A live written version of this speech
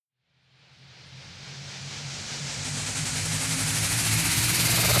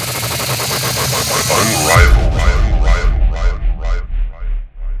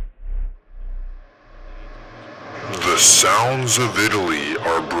mountains of Italy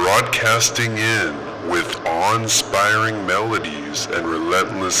are broadcasting in with awe-inspiring melodies and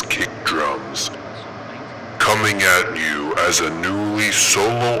relentless kick drums. Coming at you as a newly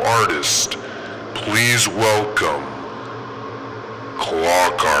solo artist, please welcome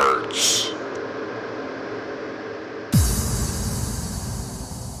Clock Arts.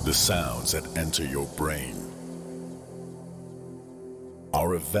 The sounds that enter your brain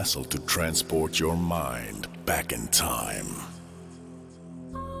are a vessel to transport your mind back in time.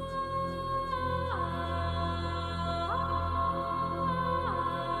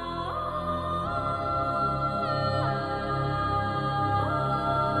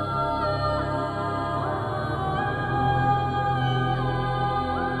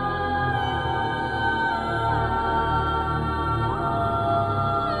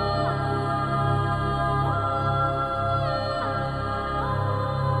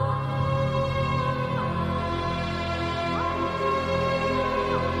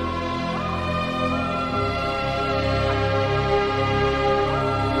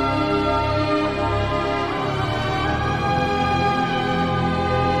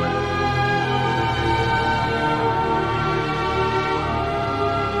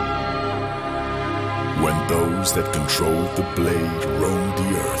 When those that control the blade roam the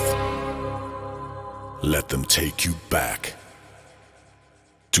earth, let them take you back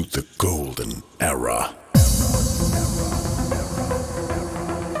to the golden era.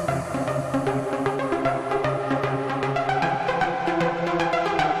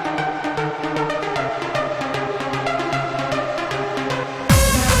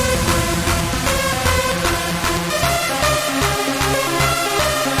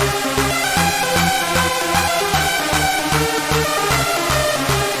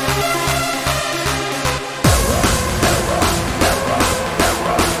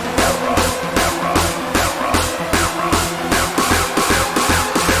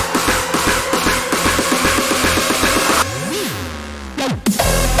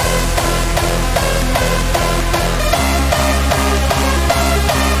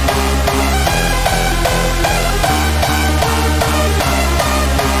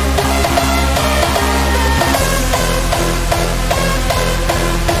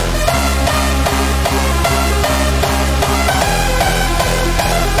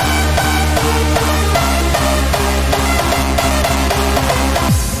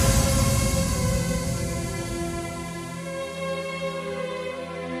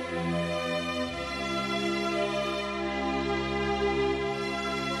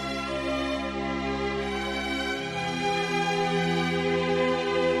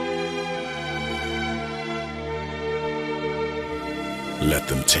 Let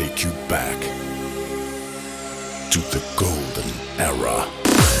them take you back to the golden era.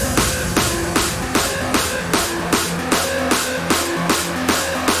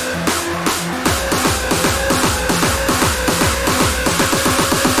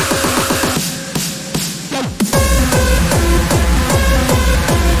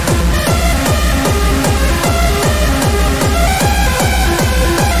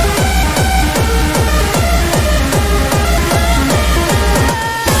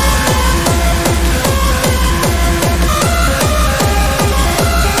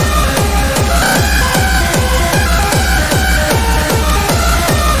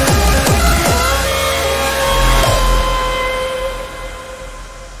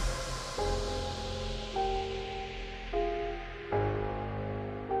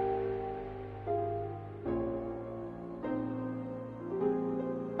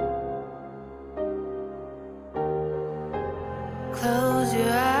 Close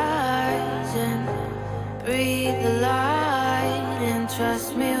your eyes and breathe the light and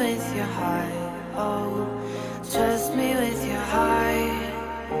trust me with your heart. Oh, trust me with your heart.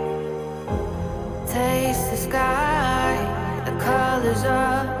 Taste the sky, the colors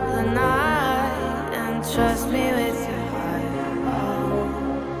of the night, and trust me with your heart. Oh,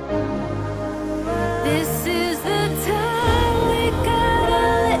 this is the time we gotta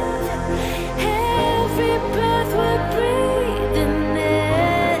live. Every breath we're breathing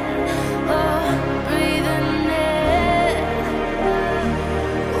in.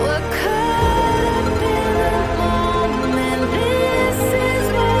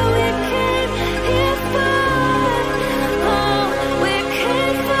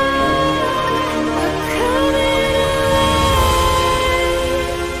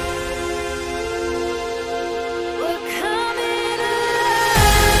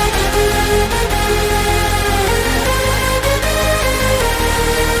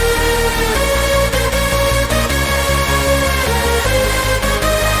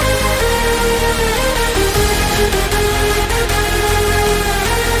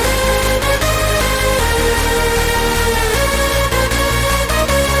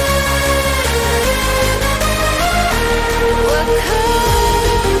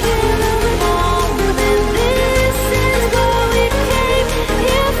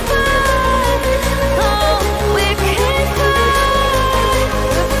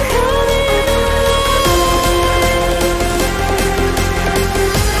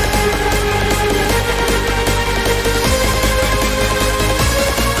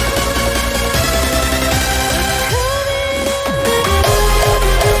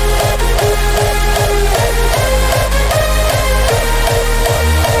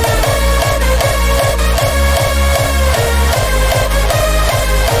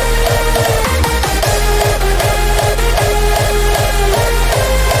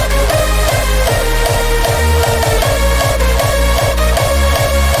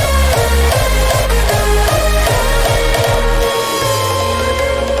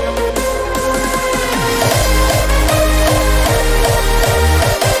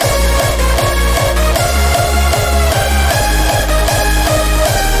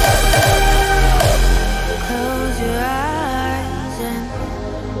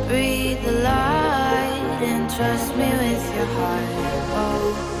 breathe the light and trust me with your heart. Oh,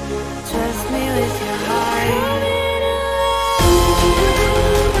 trust me with your heart.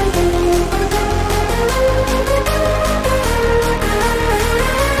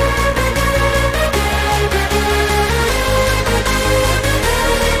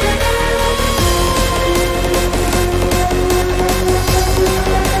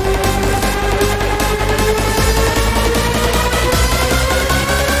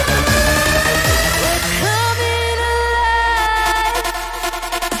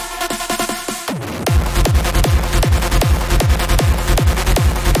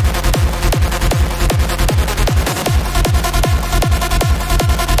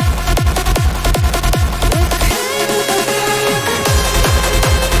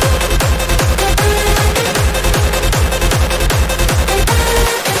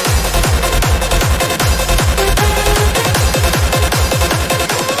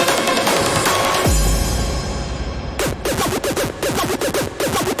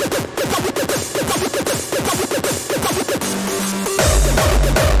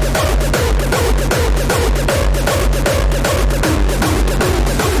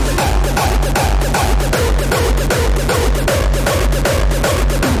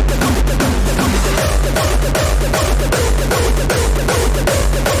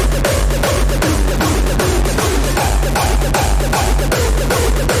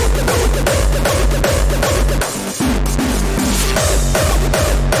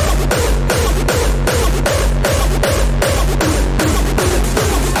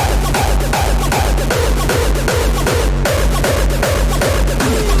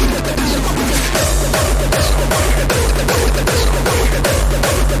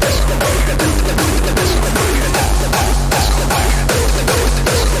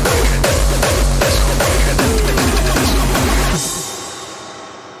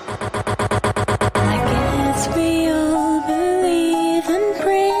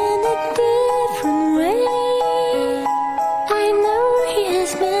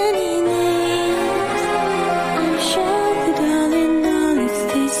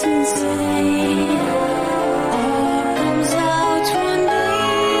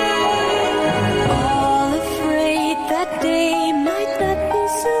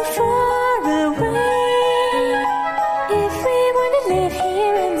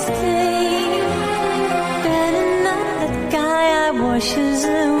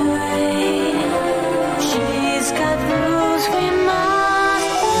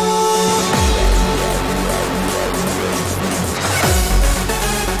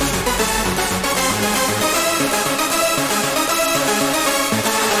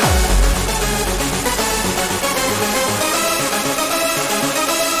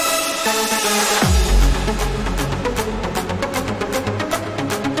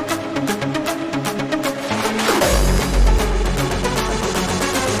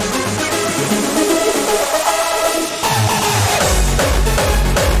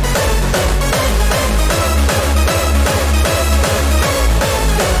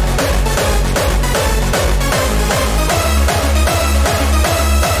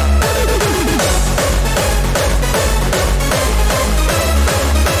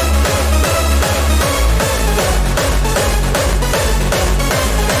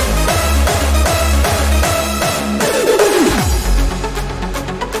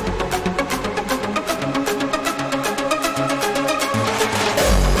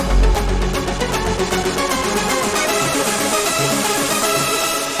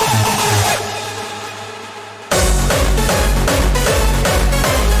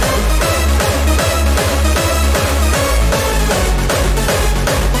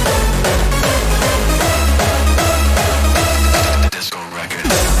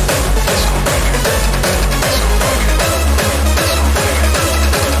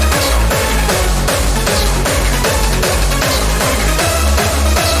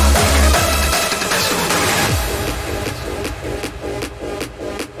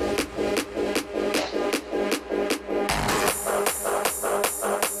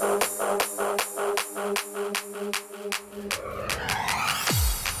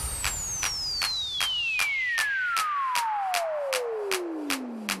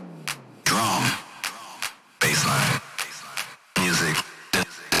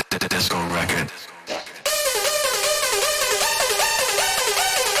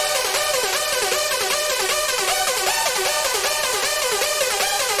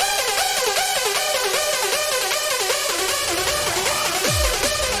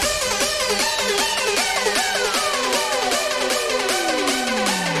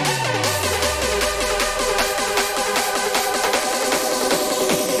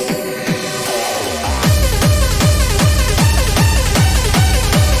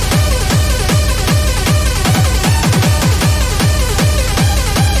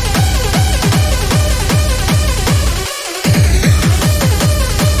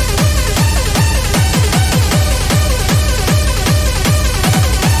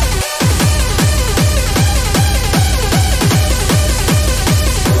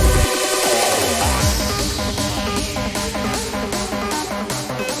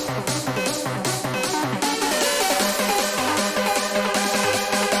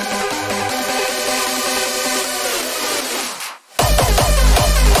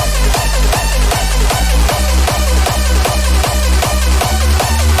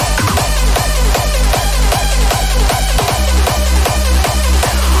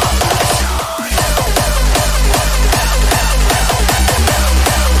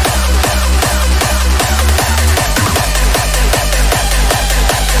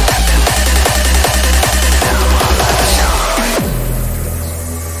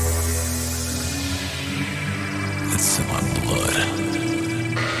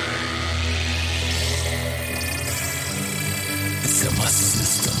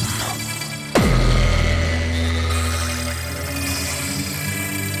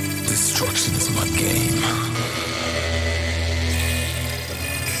 game.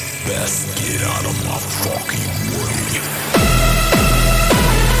 Best get out of my fucking way.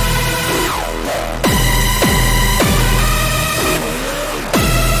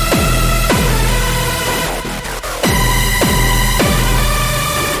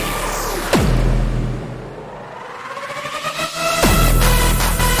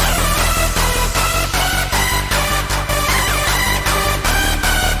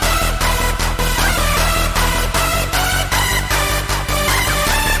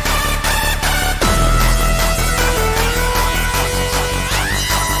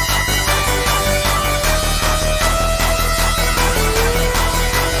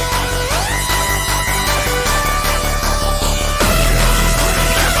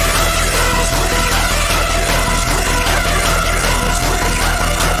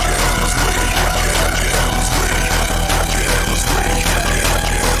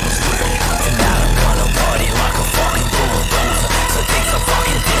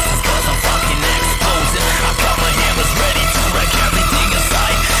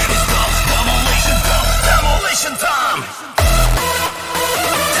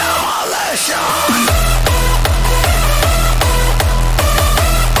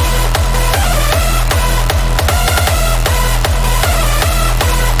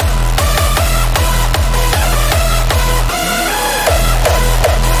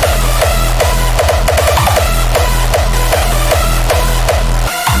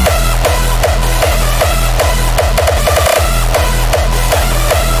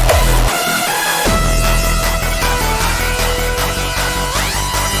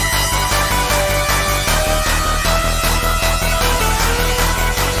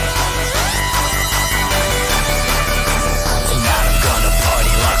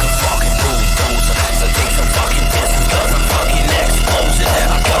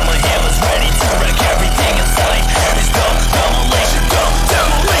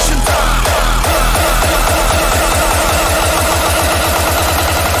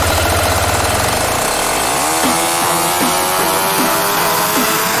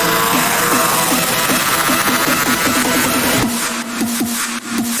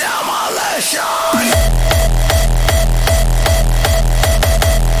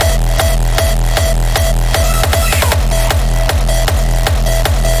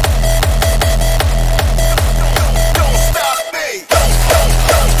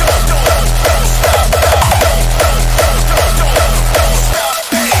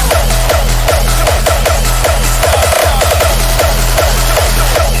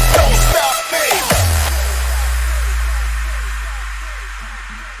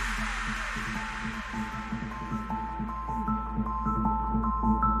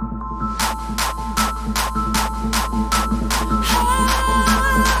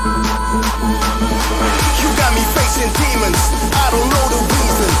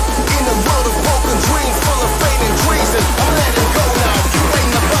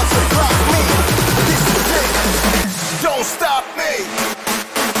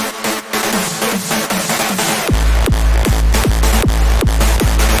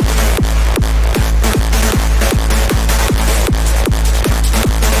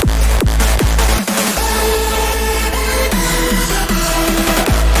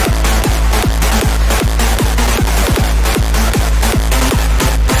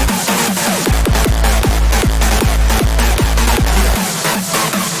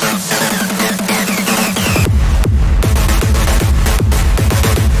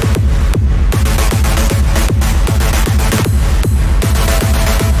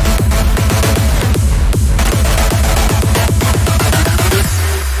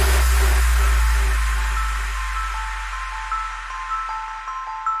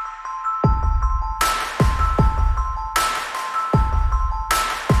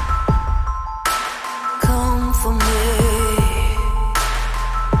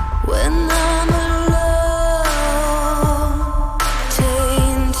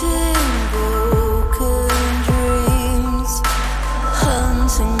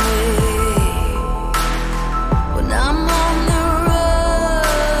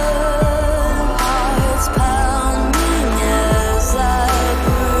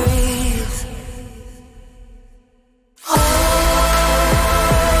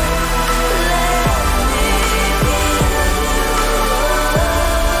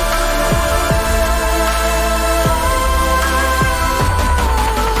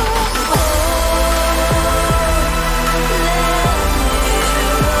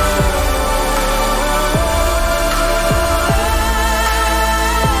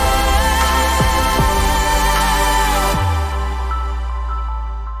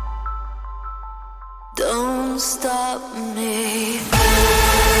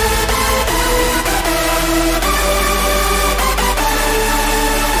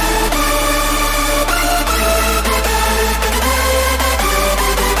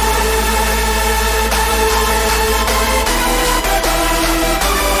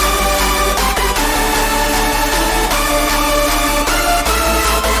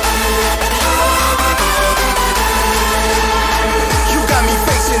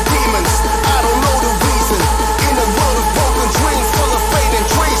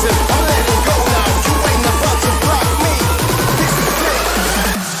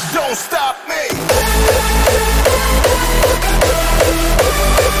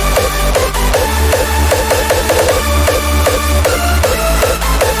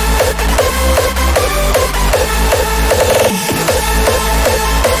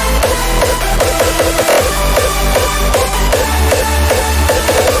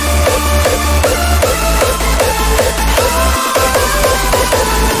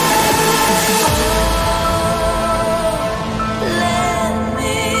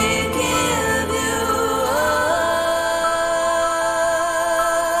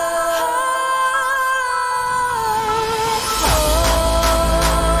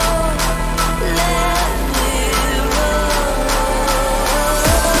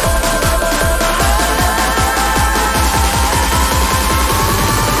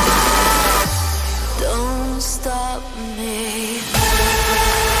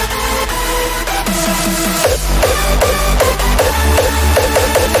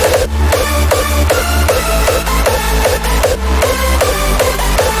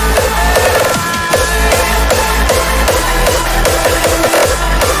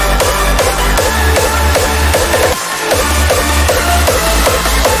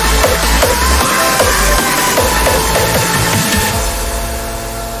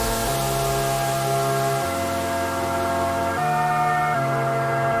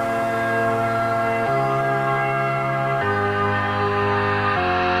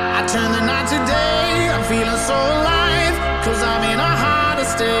 turn the night to day, I'm feeling so alive, cause I'm in a harder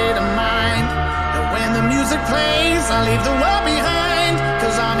state of mind. And when the music plays, I leave the world behind,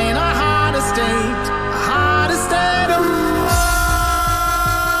 cause I'm in a harder state of mind.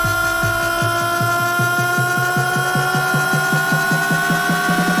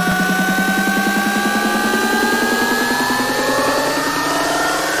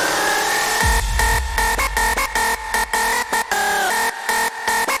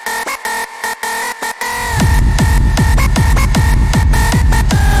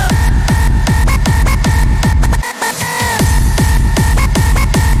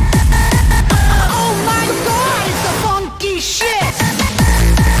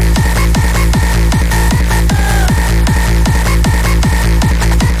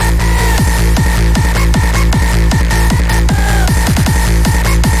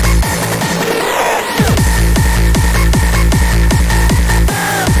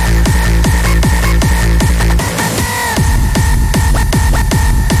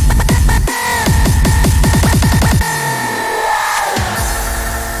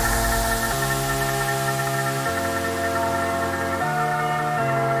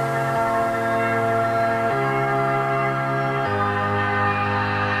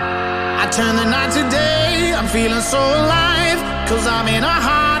 Turn the night to day, I'm feeling so alive, cause I'm in a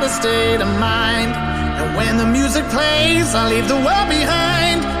harder state of mind. And when the music plays, I leave the world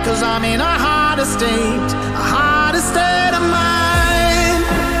behind, cause I'm in a harder state of mind.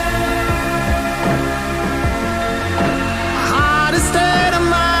 A harder state of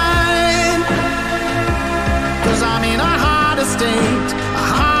mind, cause I'm in a harder state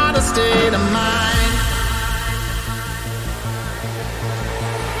of mind.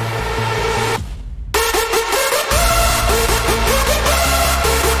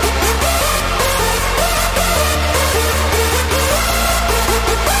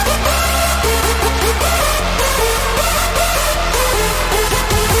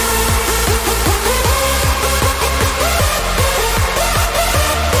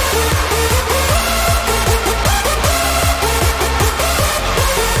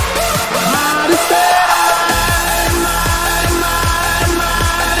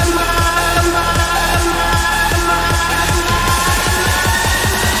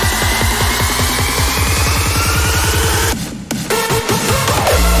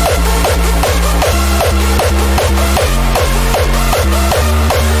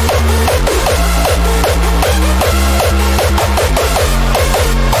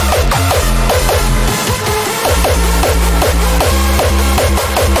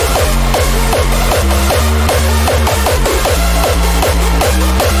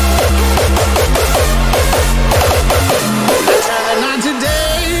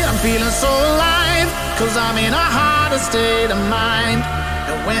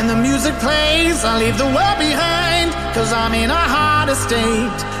 I leave the world behind, cause I'm in a harder state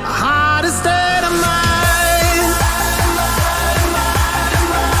of mind.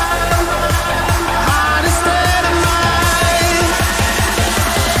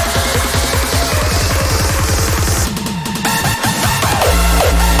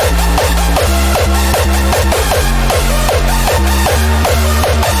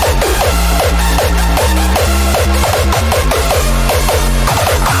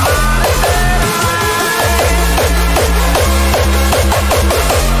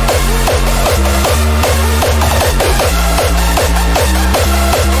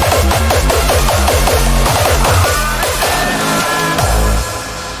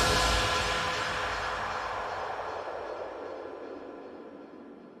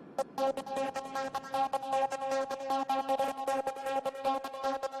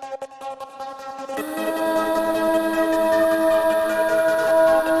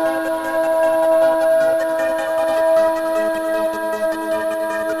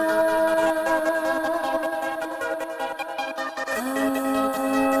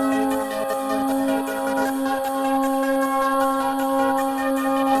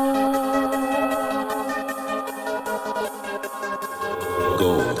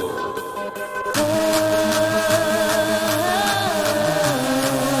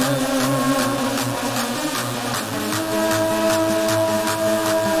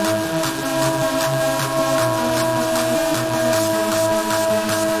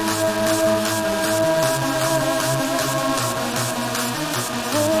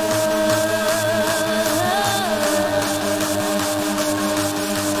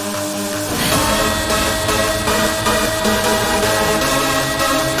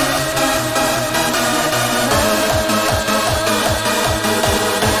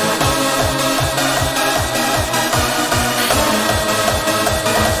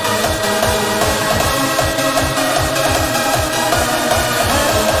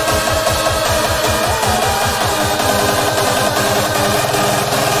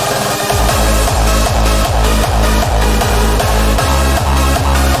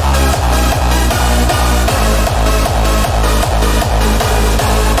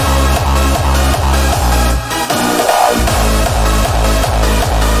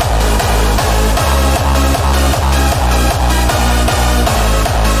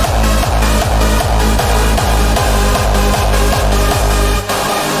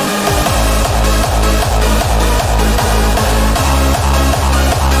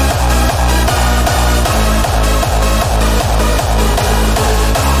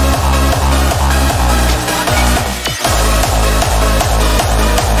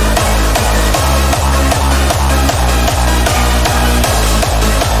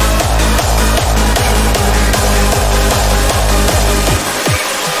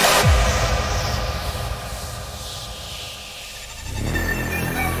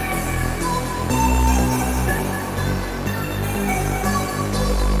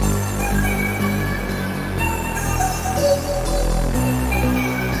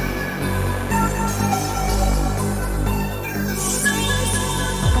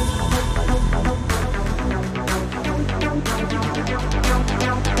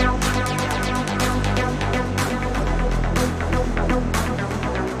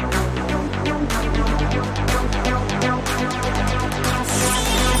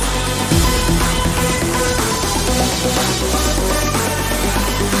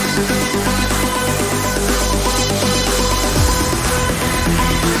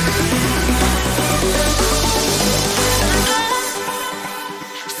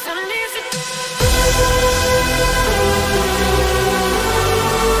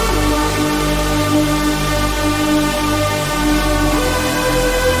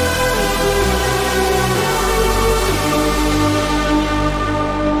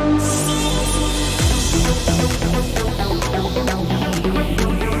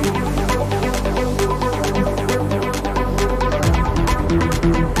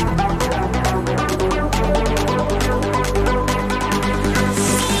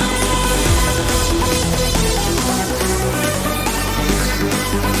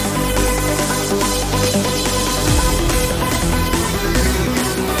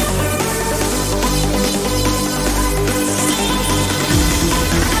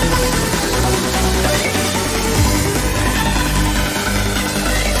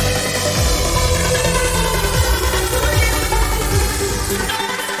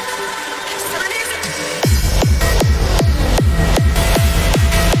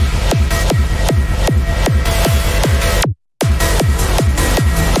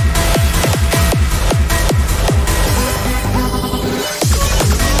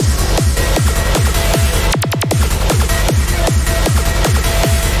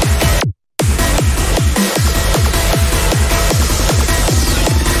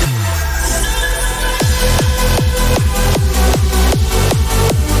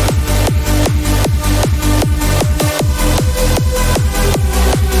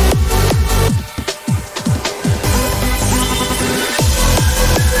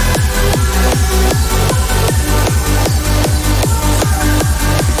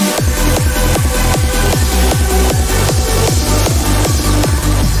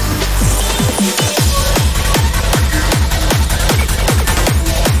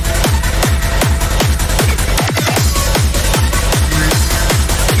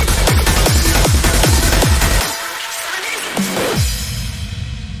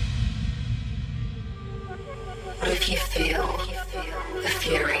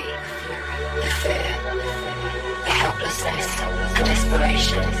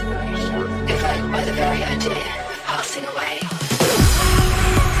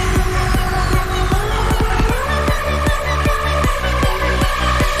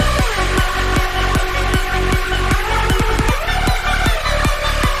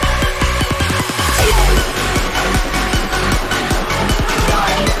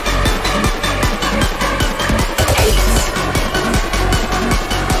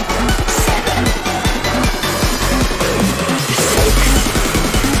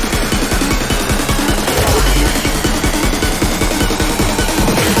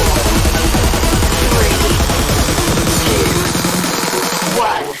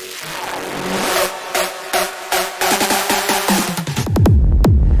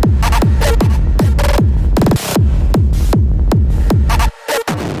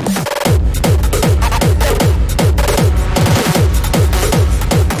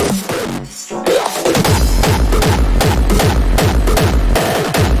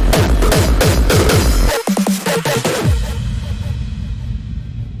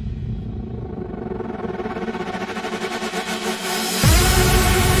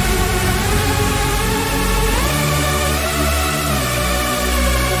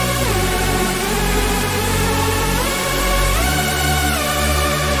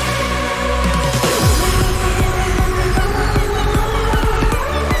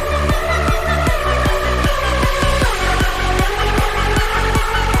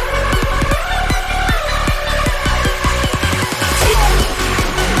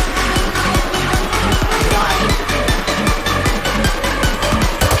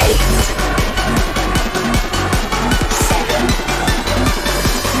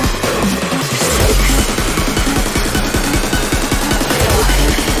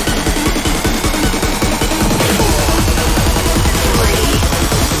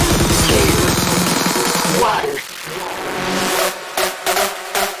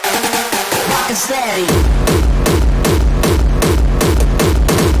 rockin' steady.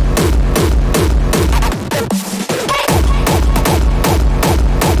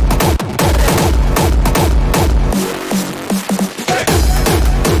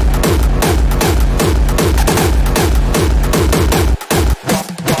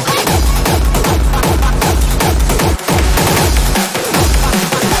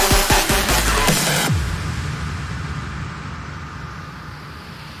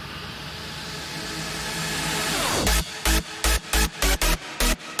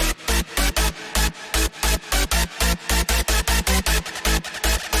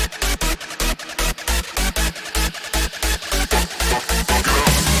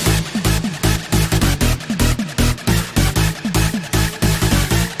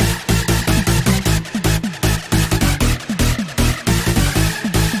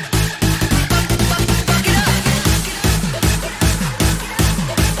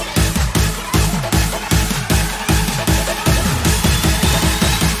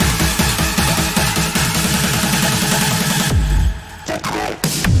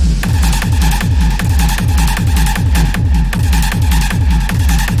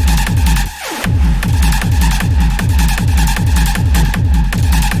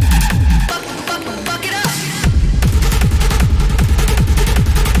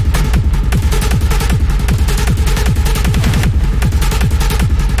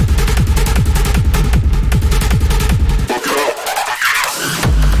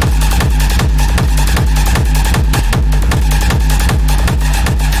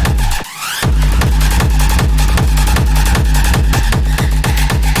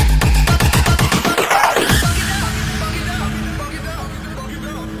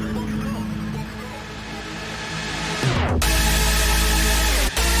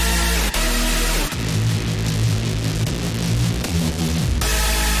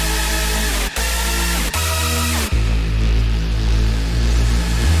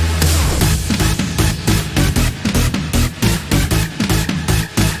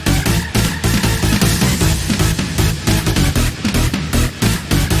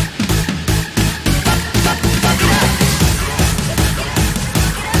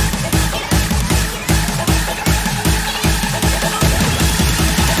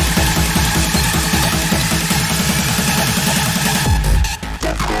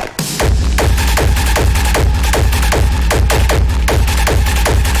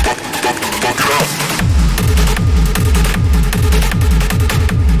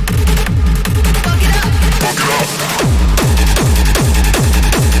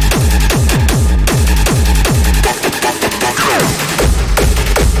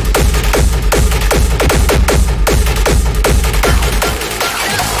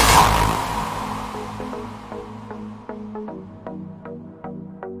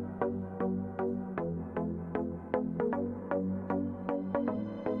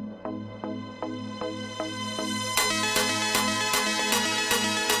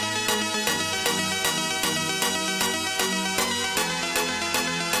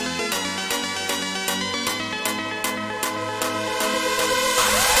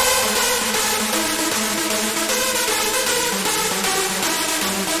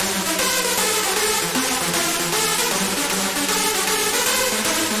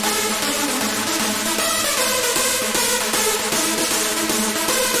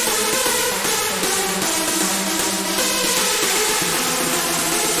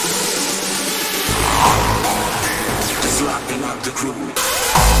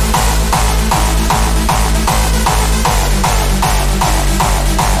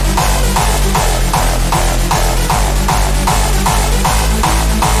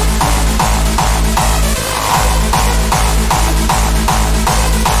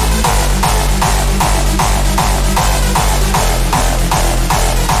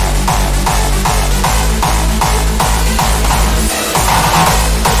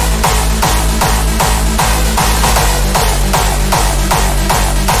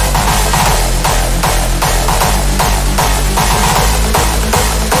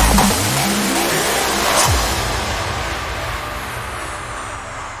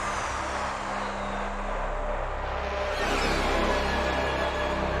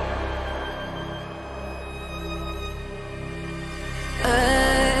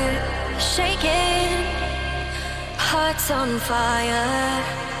 heart's on fire.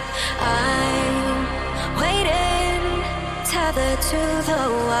 I'm waiting, tethered to the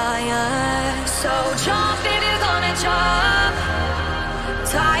wire. So jump if you're gonna jump,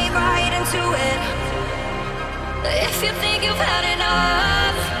 dive right into it. If you think you've had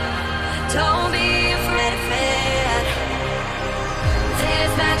enough, don't be afraid of it.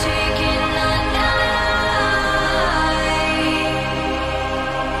 There's magic in the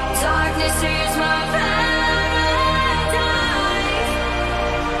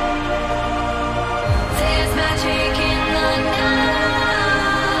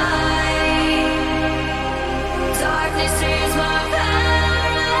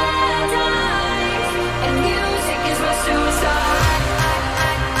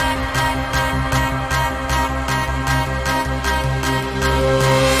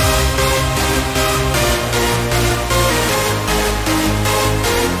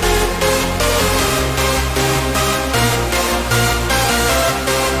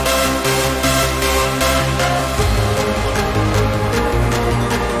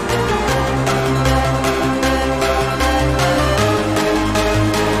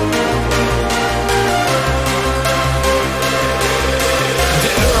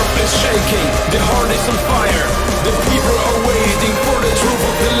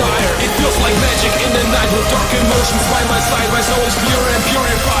emotions by my side. My soul is pure and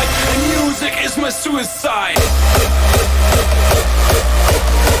purified, and music is my suicide.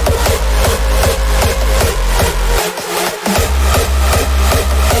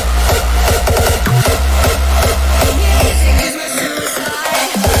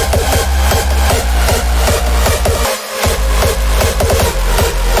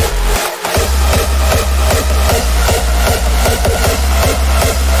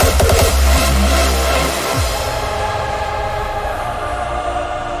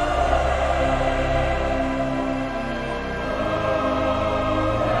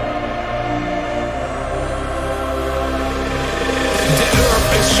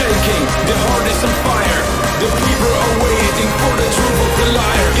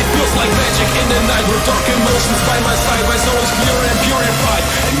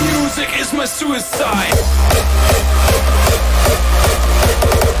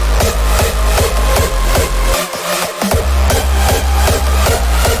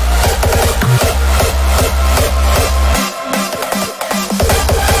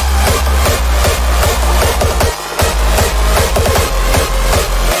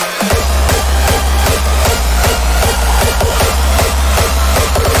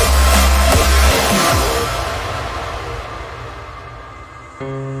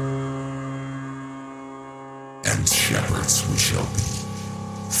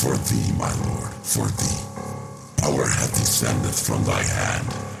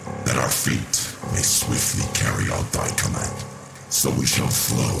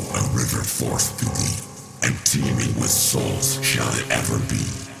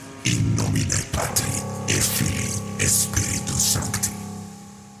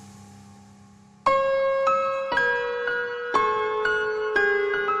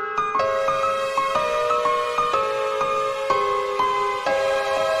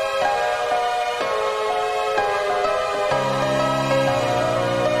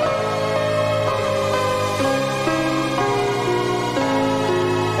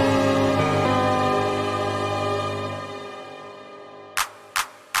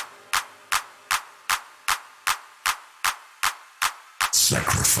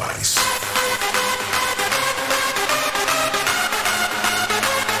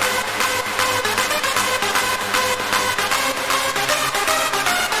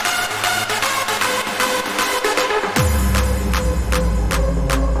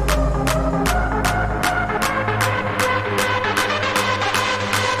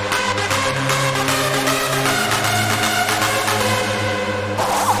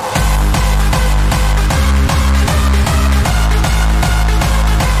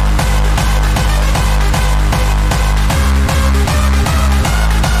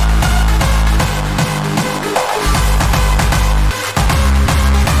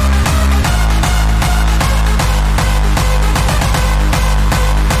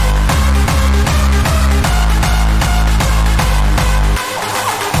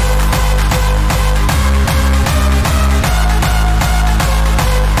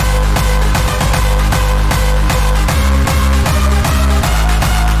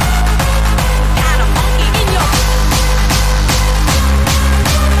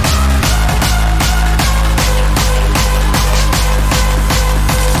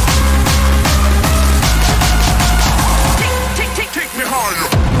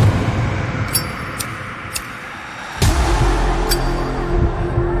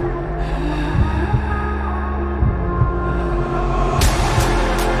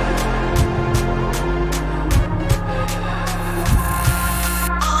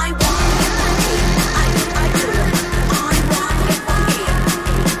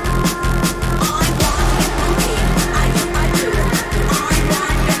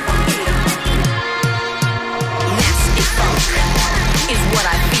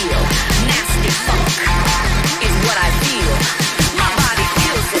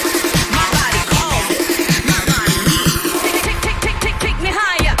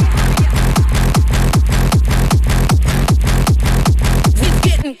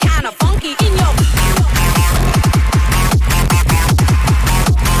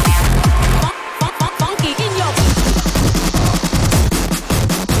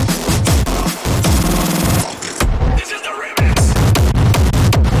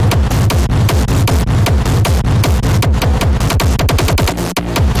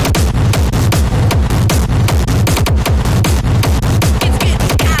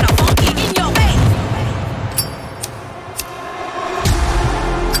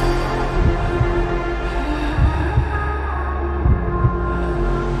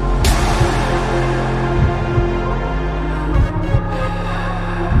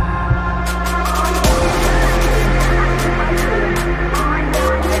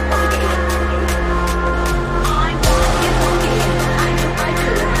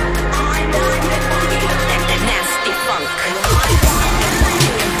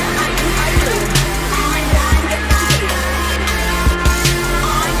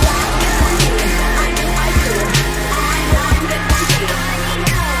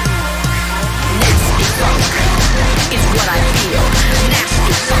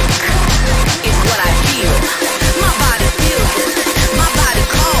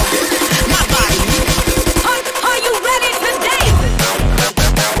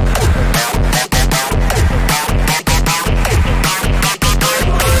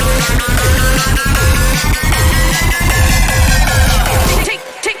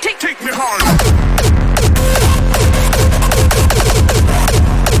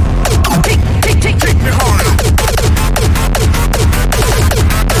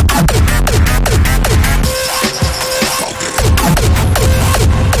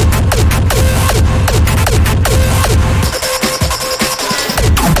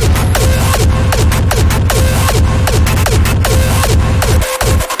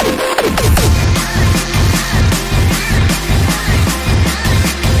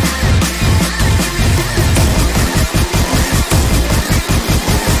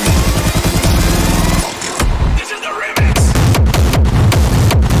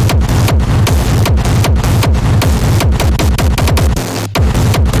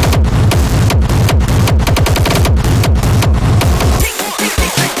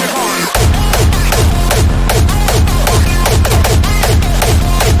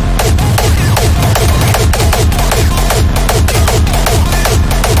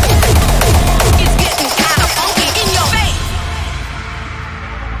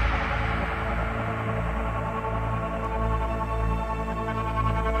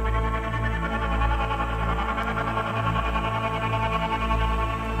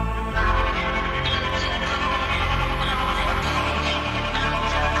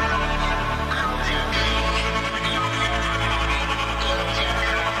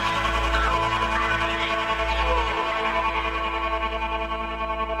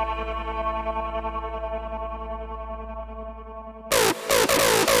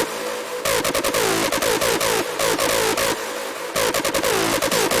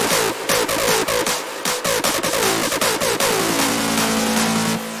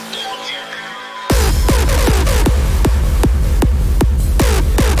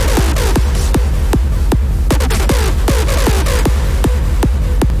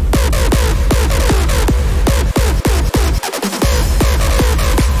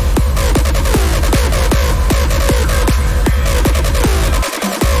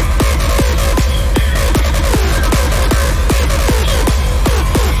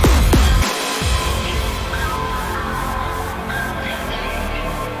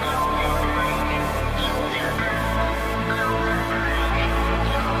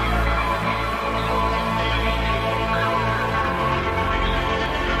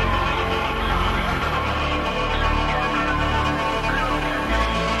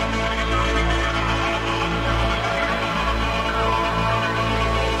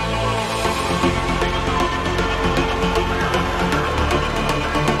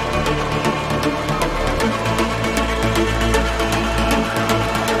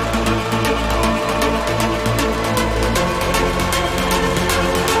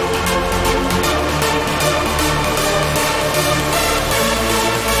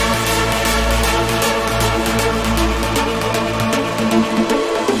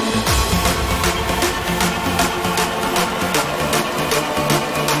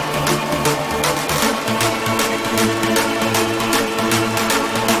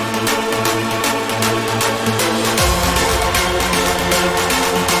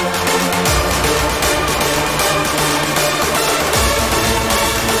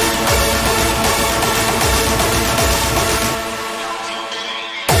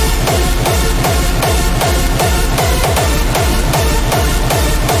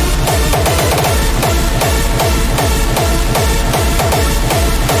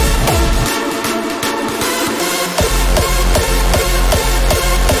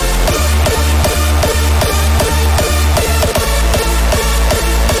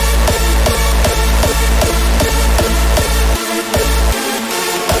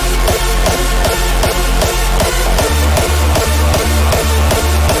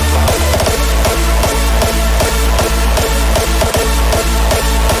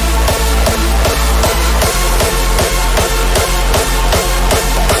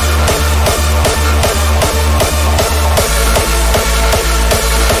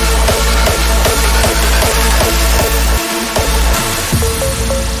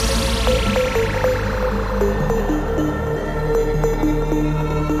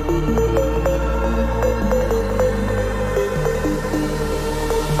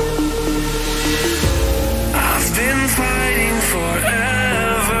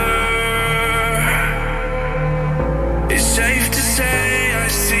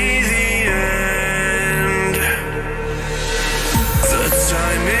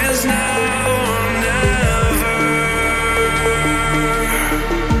 is now or never.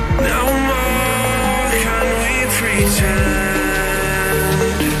 No more can we pretend.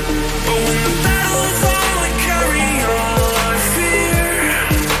 But when the battle's won, we carry all our fear.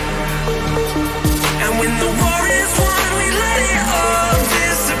 And when the war is won, we let it all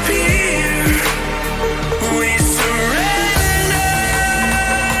disappear. We surrender.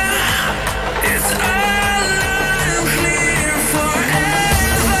 It's all unclear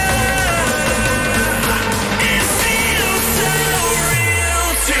forever. It feels so real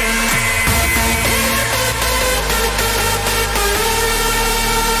to me.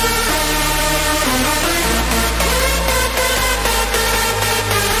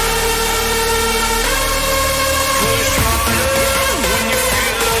 Push harder when you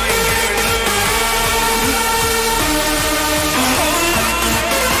feel like giving up. Hold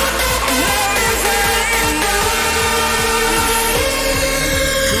on, I know you've had enough.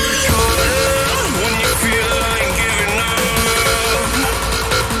 Push harder when you feel like giving up.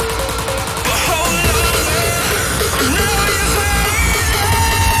 But hold on, I know you've had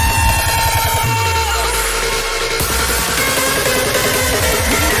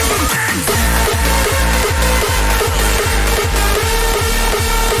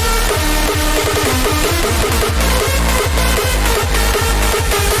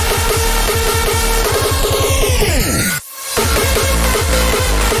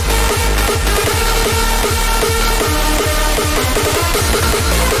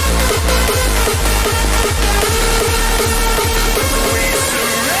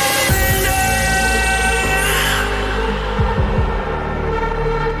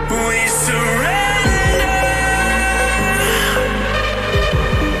we surrender.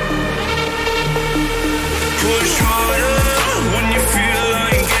 Push harder when you feel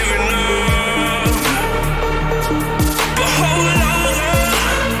like giving up. But hold on,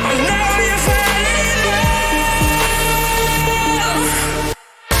 I know you've had enough.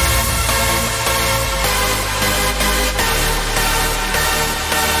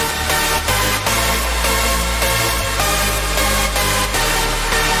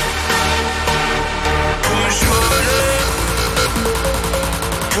 Push harder,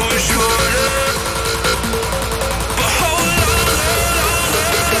 push harder. But hold on,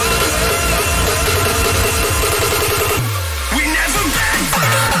 we never back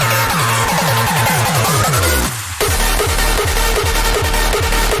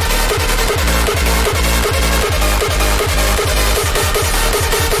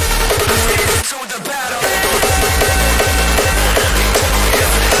to the battle.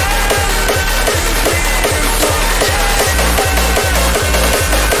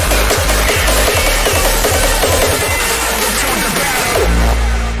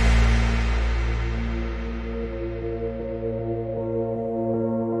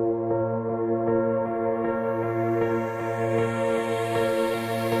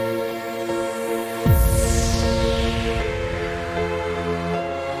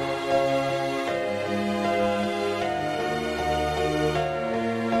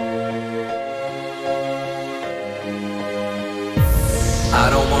 I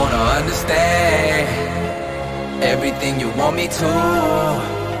don't wanna understand everything you want me to.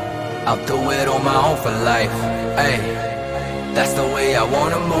 I'll do it on my own for life. Ay, that's the way I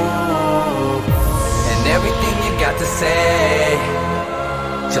wanna move. And everything you got to say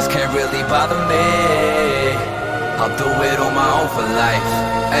just can't really bother me. I'll do it on my own for life.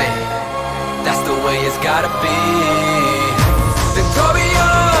 Ay, that's the way it's gotta be.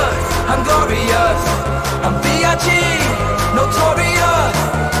 Victorious, I'm glorious. I'm B.I.G. notorious.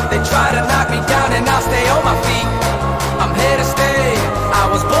 They try to knock me down and I'll stay on my feet. I'm here to stay, I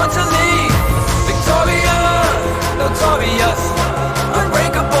was born to lead. Victorious, notorious,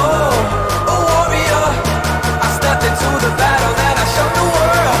 unbreakable, a warrior. I stepped into the battle that I showed the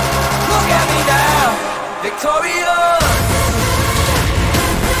world. Look at me now, victorious.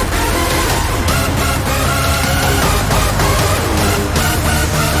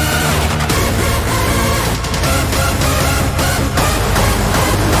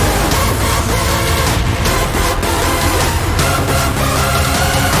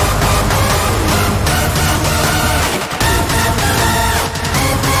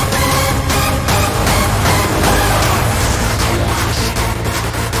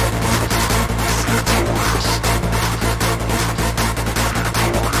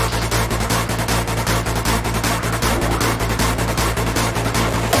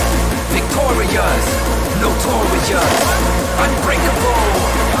 notorious, unbreakable,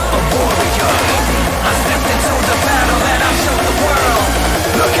 a warrior. I stepped into the battle and I showed the world.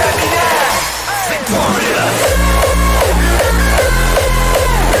 Look at me now, victorious.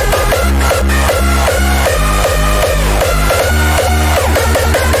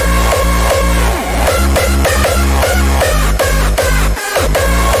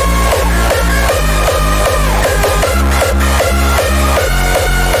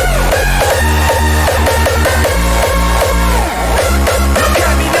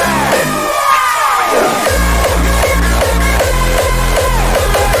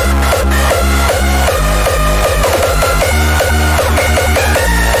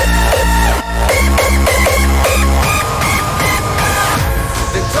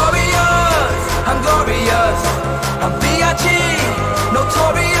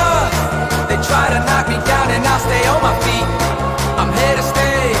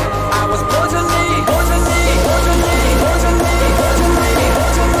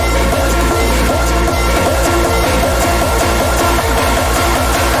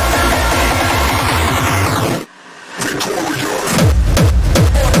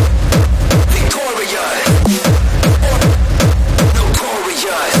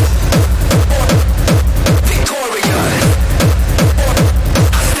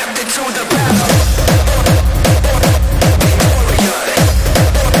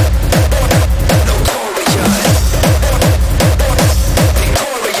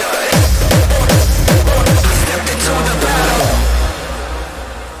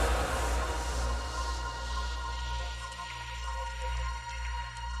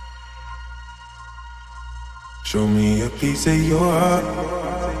 Show me a piece of your heart.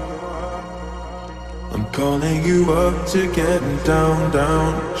 I'm calling you up to getting down,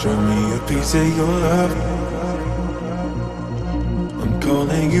 down. Show me a piece of your love. I'm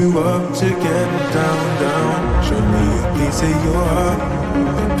calling you up to getting down, down. Show me a piece of your heart,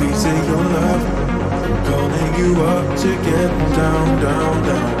 a piece of your love. I'm calling you up to getting down, down,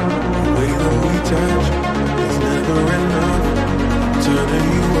 down. The way that we touch is never enough. I'm turning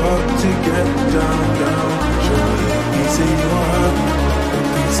you up to getting down, down. Show me a piece of your heart, a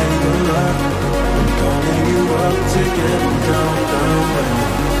piece of your love. I'm calling you up to getting down, down, down.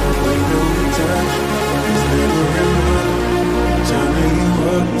 The way that we touch is never enough. I'm turning you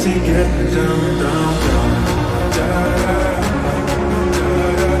up to getting down, down, down. Da da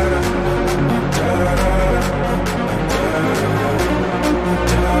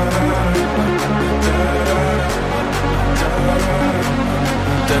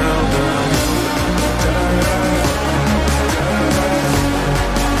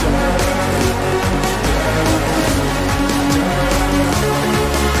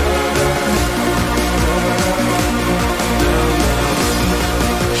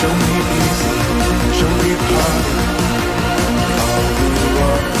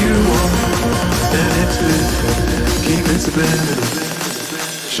keep it subliminal.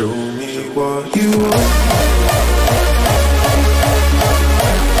 Show me what you want.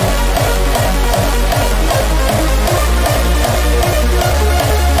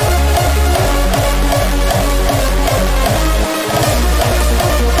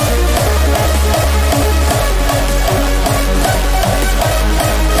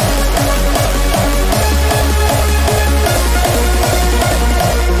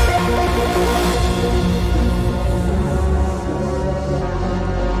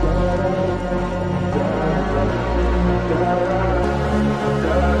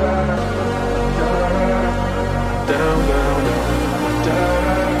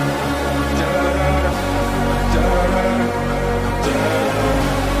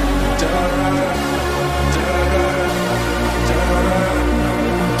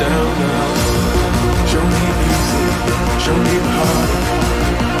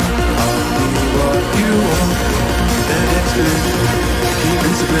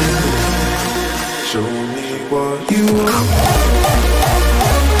 Show me what you want.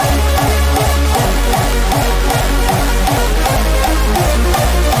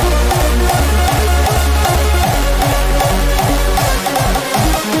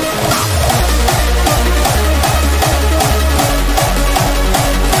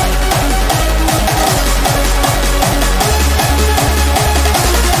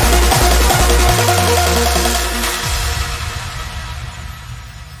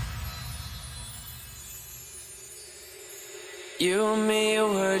 You and me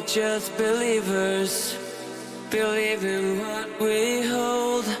were just believers, believing what we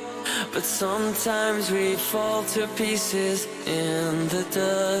hold. But sometimes we fall to pieces in the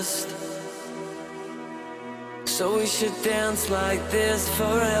dust. So we should dance like this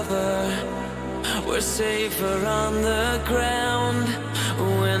forever. We're safer on the ground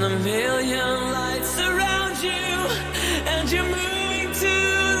when a million lights surround you and you're moving to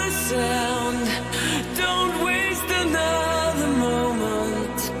the sound. Don't waste another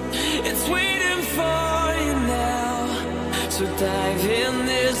moment, it's waiting for you now. So dive in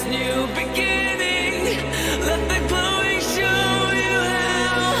this new beginning, let the glowing show you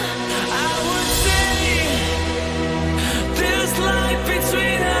how. I would say there's light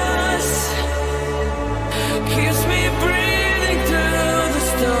between us, keeps me breathing through the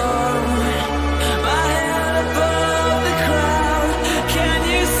storm. My head above the crowd, can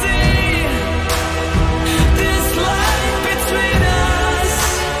you see this light between us?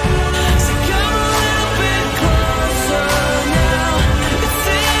 So come a little bit closer now, it's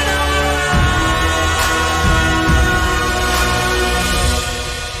in our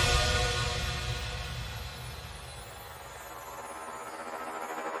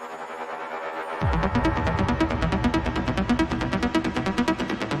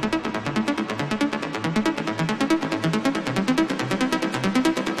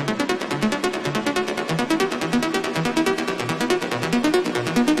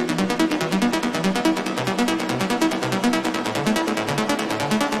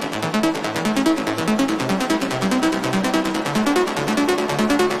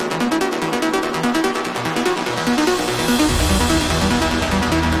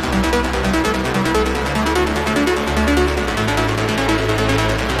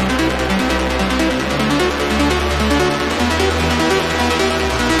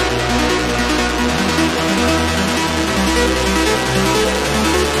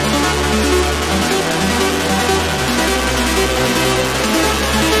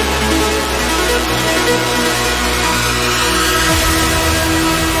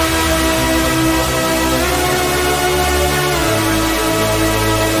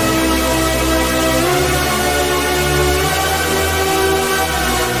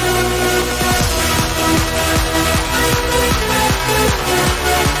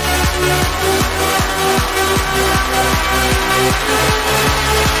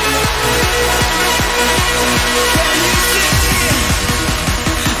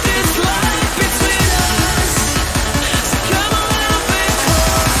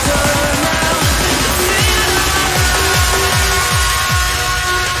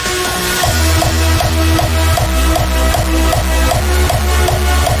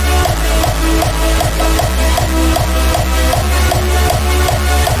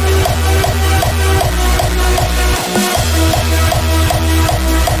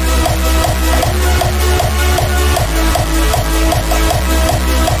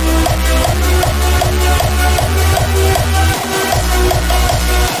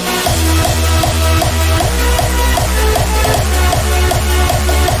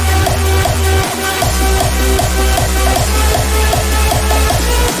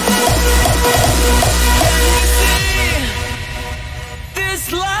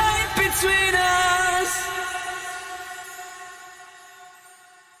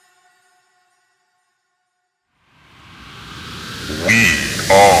We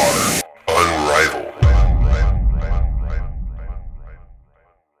are